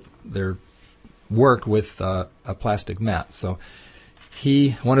their work with a plastic mat. So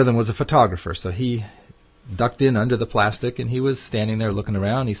one of them was a photographer, so he ducked in under the plastic, and he was standing there looking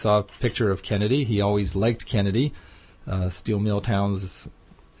around. He saw a picture of Kennedy. He always liked Kennedy. Steel mill towns,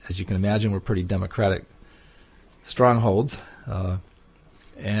 as you can imagine, were pretty democratic strongholds.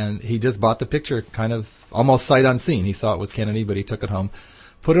 And he just bought the picture kind of almost sight unseen. He saw it was Kennedy, but he took it home,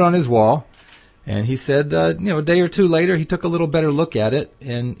 put it on his wall, and he said, a day or two later, he took a little better look at it,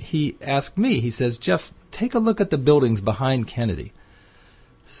 and he asked me, he says, Jeff, take a look at the buildings behind Kennedy.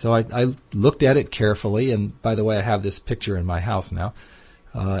 So I looked at it carefully, and by the way, I have this picture in my house now.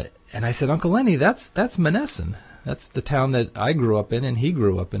 And I said, Uncle Lenny, that's Monessen. That's the town that I grew up in, and he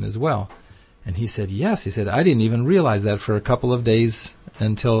grew up in as well. And he said, yes. He said, I didn't even realize that for a couple of days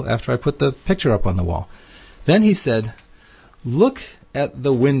until after I put the picture up on the wall. Then he said, look at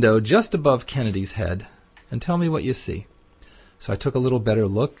the window just above Kennedy's head and tell me what you see. So I took a little better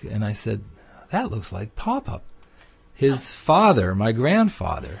look, and I said, that looks like Pop-Up. His father, my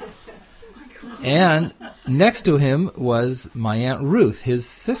grandfather. And next to him was my Aunt Ruth, his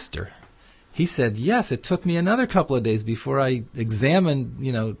sister. He said, yes, it took me another couple of days before I examined,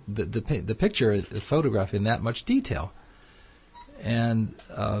 the picture, the photograph in that much detail. And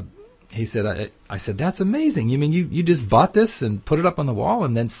he said, I said, that's amazing. You mean you just bought this and put it up on the wall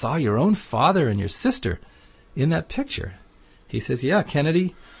and then saw your own father and your sister in that picture? He says, yeah,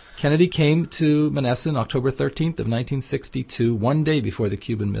 Kennedy came to Monessen October 13th of 1962, one day before the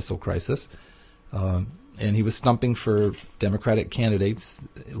Cuban Missile Crisis. And he was stumping for Democratic candidates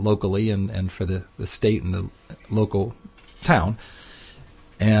locally and for the state and the local town.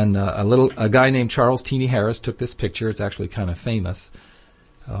 And a guy named Charles Teeny Harris took this picture. It's actually kind of famous.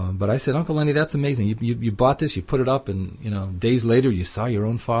 But I said, Uncle Lenny, that's amazing. You bought this, you put it up, and days later you saw your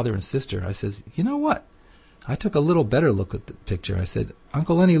own father and sister. I says, you know what? I took a little better look at the picture. I said,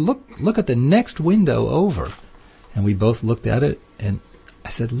 Uncle Lenny, look at the next window over. And we both looked at it, and I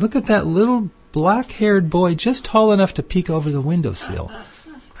said, look at that little black-haired boy just tall enough to peek over the windowsill.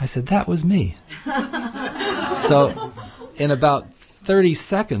 I said, that was me. So in about 30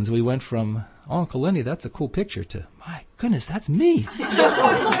 seconds, we went from, oh, Uncle Lenny, that's a cool picture, to, my goodness, that's me.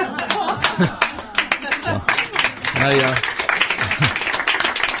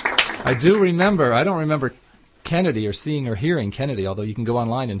 I do remember, I don't remember Kennedy or seeing or hearing Kennedy, although you can go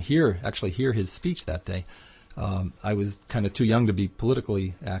online and actually hear his speech that day. I was kind of too young to be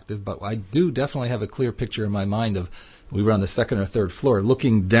politically active, but I do definitely have a clear picture in my mind of, we were on the second or third floor,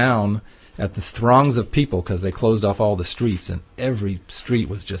 looking down at the throngs of people because they closed off all the streets, and every street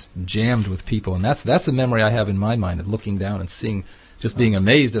was just jammed with people. And that's the memory I have in my mind of looking down and seeing, just being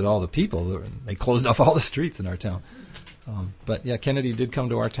amazed at all the people. They closed off all the streets in our town. But yeah, Kennedy did come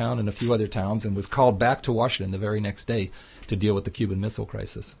to our town and a few other towns and was called back to Washington the very next day to deal with the Cuban Missile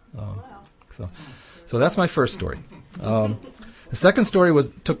Crisis. So that's my first story. The second story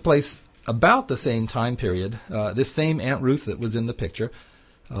took place about the same time period. This same Aunt Ruth that was in the picture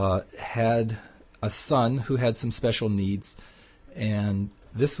had a son who had some special needs, and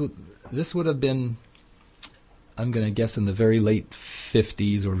this would have been, I'm going to guess, in the very late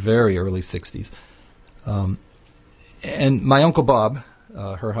 50s or very early 60s. And my Uncle Bob,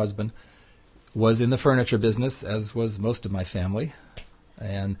 her husband, was in the furniture business, as was most of my family.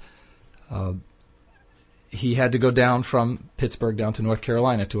 And he had to go down from Pittsburgh down to North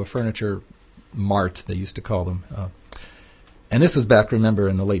Carolina to a furniture mart, they used to call them. And this was back, remember,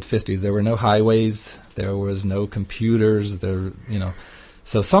 in the late 50s. There were no highways. There was no computers.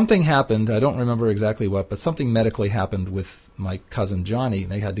 So something happened. I don't remember exactly what, but something medically happened with my cousin Johnny,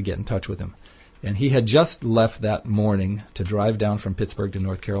 and they had to get in touch with him. And he had just left that morning to drive down from Pittsburgh to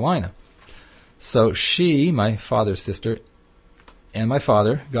North Carolina. So she, my father's sister, and my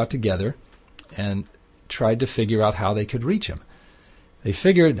father got together and tried to figure out how they could reach him. They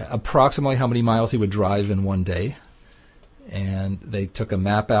figured approximately how many miles he would drive in one day, and they took a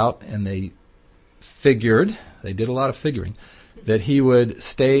map out and they figured, they did a lot of figuring, that he would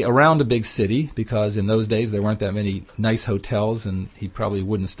stay around a big city because in those days there weren't that many nice hotels, and he probably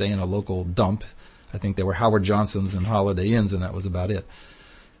wouldn't stay in a local dump. I think there were Howard Johnson's and Holiday Inns, and that was about it.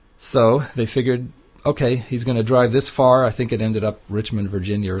 So they figured, okay, he's going to drive this far. I think it ended up Richmond,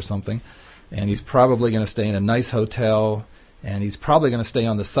 Virginia or something, and he's probably going to stay in a nice hotel, and he's probably going to stay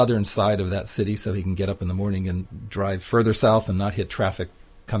on the southern side of that city so he can get up in the morning and drive further south and not hit traffic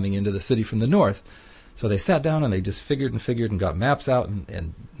coming into the city from the north. So they sat down and they just figured and got maps out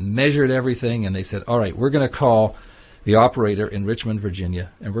and measured everything, and they said, all right, we're going to call the operator in Richmond, Virginia,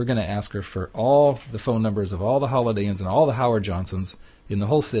 and we're going to ask her for all the phone numbers of all the Holiday Inns and all the Howard Johnsons in the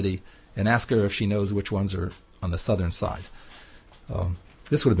whole city and ask her if she knows which ones are on the southern side.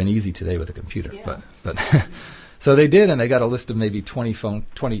 This would have been easy today with a computer, but so they did, and they got a list of maybe 20 phone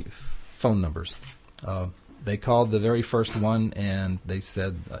numbers. They called the very first one, and they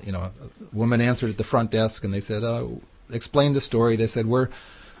said, a woman answered at the front desk, and they said, explain the story. They said,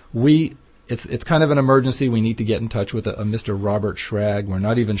 it's kind of an emergency. We need to get in touch with a Mr. Robert Schrag. We're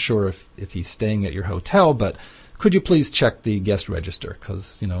not even sure if he's staying at your hotel, but could you please check the guest register?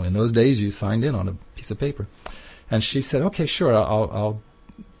 Because, in those days you signed in on a piece of paper. And she said, okay, sure, I'll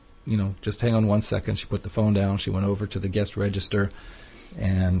just hang on 1 second. She put the phone down. She went over to the guest register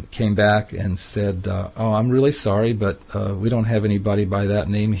and came back and said, I'm really sorry, but we don't have anybody by that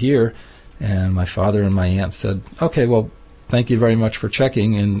name here. And my father and my aunt said, okay, well, thank you very much for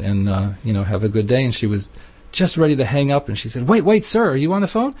checking, and have a good day. And she was just ready to hang up, and she said, wait, sir, are you on the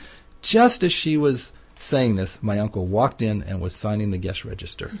phone? Just as she was saying this, my uncle walked in and was signing the guest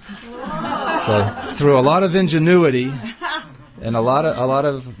register. So through a lot of ingenuity and a lot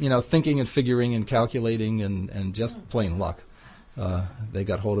of thinking and figuring and calculating and just plain luck, they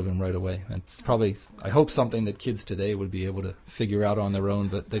got hold of him right away. It's probably, I hope, something that kids today would be able to figure out on their own,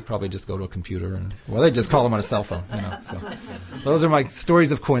 but they'd probably just go to a computer and, they just call them on a cell phone. So those are my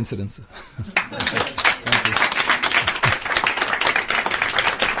stories of coincidence. Thank you.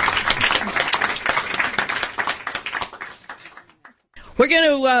 We're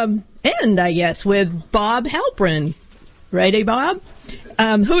going to end, I guess, with Bob Halprin. Right, Bob?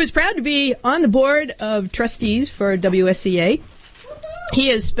 Who is proud to be on the board of trustees for WSCA. He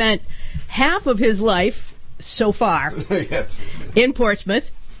has spent half of his life so far in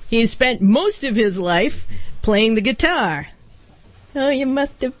Portsmouth. He has spent most of his life playing the guitar. Oh, you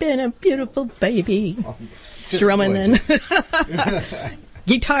must have been a beautiful baby. Strumming then.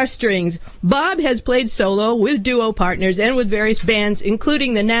 Guitar strings. Bob has played solo with duo partners and with various bands,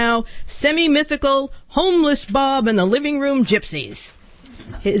 including the now semi-mythical Homeless Bob and the Living Room Gypsies.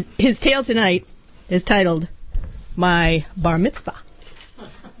 His tale tonight is titled My Bar Mitzvah.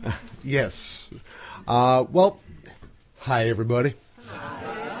 Yes. Well, hi, everybody.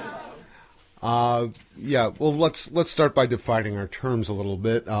 Let's start by defining our terms a little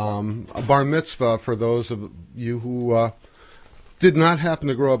bit. A bar mitzvah, for those of you who did not happen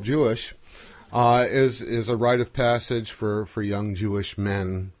to grow up Jewish, is a rite of passage for young Jewish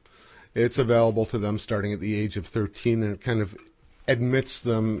men. It's available to them starting at the age of 13, and it kind of admits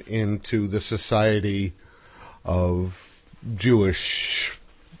them into the society of Jewish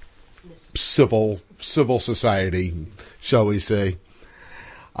civil society, shall we say.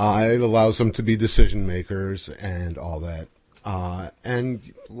 It allows them to be decision makers and all that. And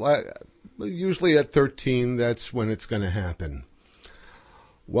usually at 13, that's when it's going to happen.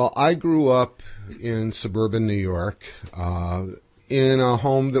 Well, I grew up in suburban New York, in a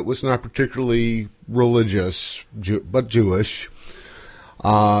home that was not particularly religious, but Jewish.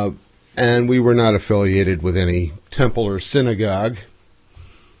 And we were not affiliated with any temple or synagogue.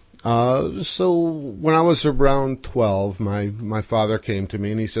 So when I was around 12, my father came to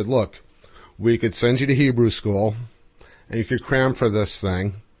me and he said, look, we could send you to Hebrew school and you could cram for this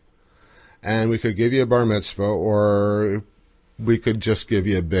thing, and we could give you a bar mitzvah, or we could just give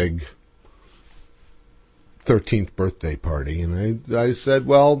you a big 13th birthday party. And I said,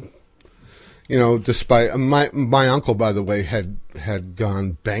 well, despite my uncle, by the way, had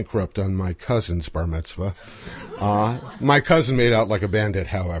gone bankrupt on my cousin's bar mitzvah. My cousin made out like a bandit,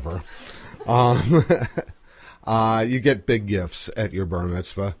 however. You get big gifts at your bar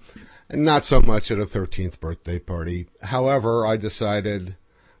mitzvah, and not so much at a 13th birthday party. However, I decided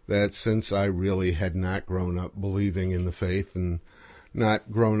that since I really had not grown up believing in the faith and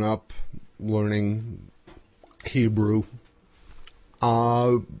not grown up learning Hebrew,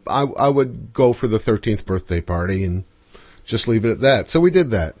 I would go for the 13th birthday party and just leave it at that. So we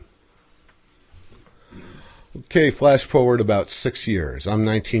did that. Okay, flash forward about 6 years. I'm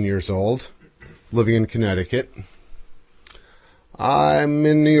 19 years old, living in Connecticut. I'm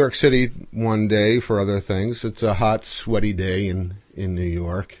in New York City one day for other things. It's a hot, sweaty day in New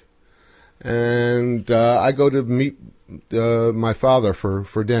York. And I go to meet my father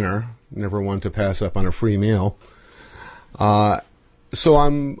for dinner. Never one to pass up on a free meal. So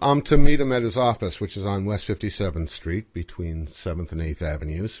I'm to meet him at his office, which is on West 57th Street between 7th and 8th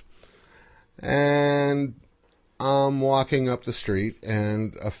Avenues. And I'm walking up the street,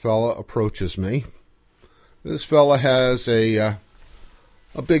 and a fella approaches me. This fella has a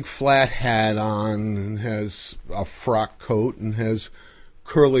big flat hat on, and has a frock coat, and has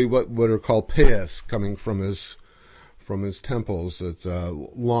curly what are called payas coming from his temples. It's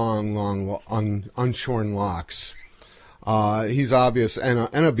long, unshorn locks. He's obvious, and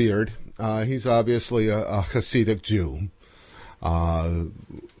a beard. He's obviously a Hasidic Jew, a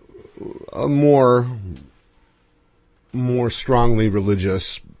more strongly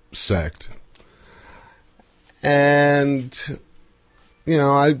religious sect. And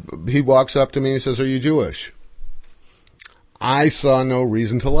he walks up to me and says, "Are you Jewish?" I saw no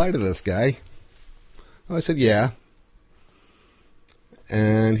reason to lie to this guy. I said, "Yeah."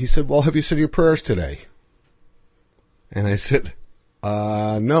 And he said, "Well, have you said your prayers today?" And I said,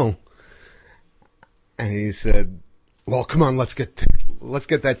 "No." And he said, "Well, come on, let's get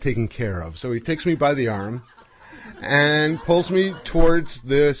that taken care of." So he takes me by the arm and pulls me towards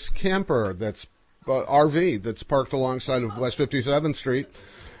this camper that's RV that's parked alongside of West 57th Street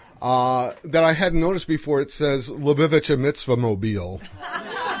that I hadn't noticed before. It says Lubavitcher Mitzvah Mobile.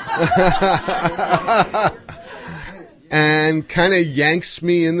 And kind of yanks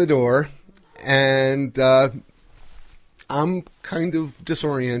me in the door, and I'm kind of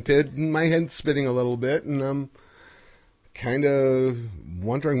disoriented, and my head's spinning a little bit, and I'm kind of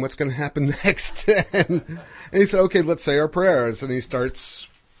wondering what's going to happen next. And he said, "Okay, let's say our prayers." And he starts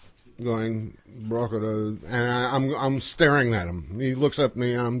going, and I'm staring at him. He looks at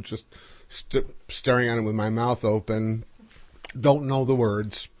me, and I'm just staring at him with my mouth open, don't know the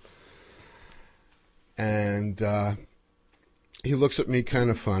words. And he looks at me kind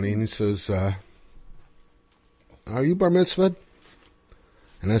of funny, and he says, "Are you bar mitzvahed?"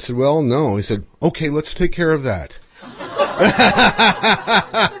 And I said, "Well, no." He said, "Okay, let's take care of that."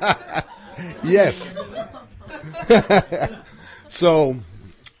 Yes. So,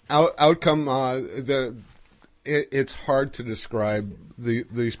 outcome, it's hard to describe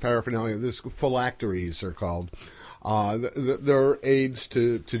these paraphernalia. These phylacteries are called. They're aids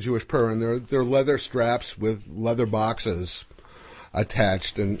to Jewish prayer, and they're leather straps with leather boxes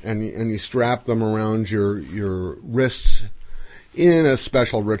attached, and you strap them around your wrists in a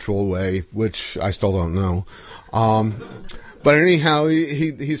special ritual way, which I still don't know. But anyhow,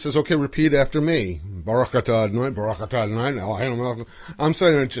 he says, "Okay, repeat after me. Baruch atah Adonai, Baruch atah Adonai." I'm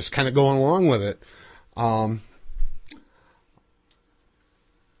sitting there just kind of going along with it.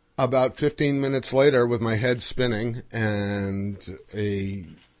 About 15 minutes later, with my head spinning and a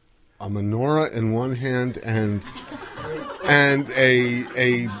menorah in one hand and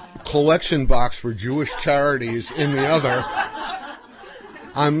a collection box for Jewish charities in the other,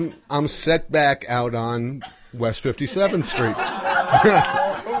 I'm set back out on West 57th Street.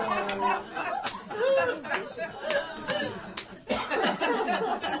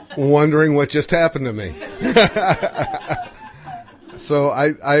 Wondering what just happened to me. So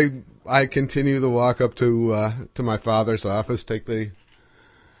I continue the walk up to my father's office, take the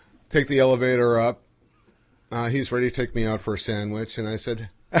elevator up. He's ready to take me out for a sandwich, and I said,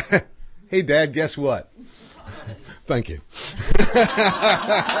 "Hey, Dad, guess what?" Thank you.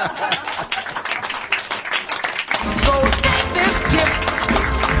 So take this tip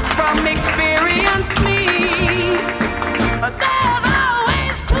from experienced me.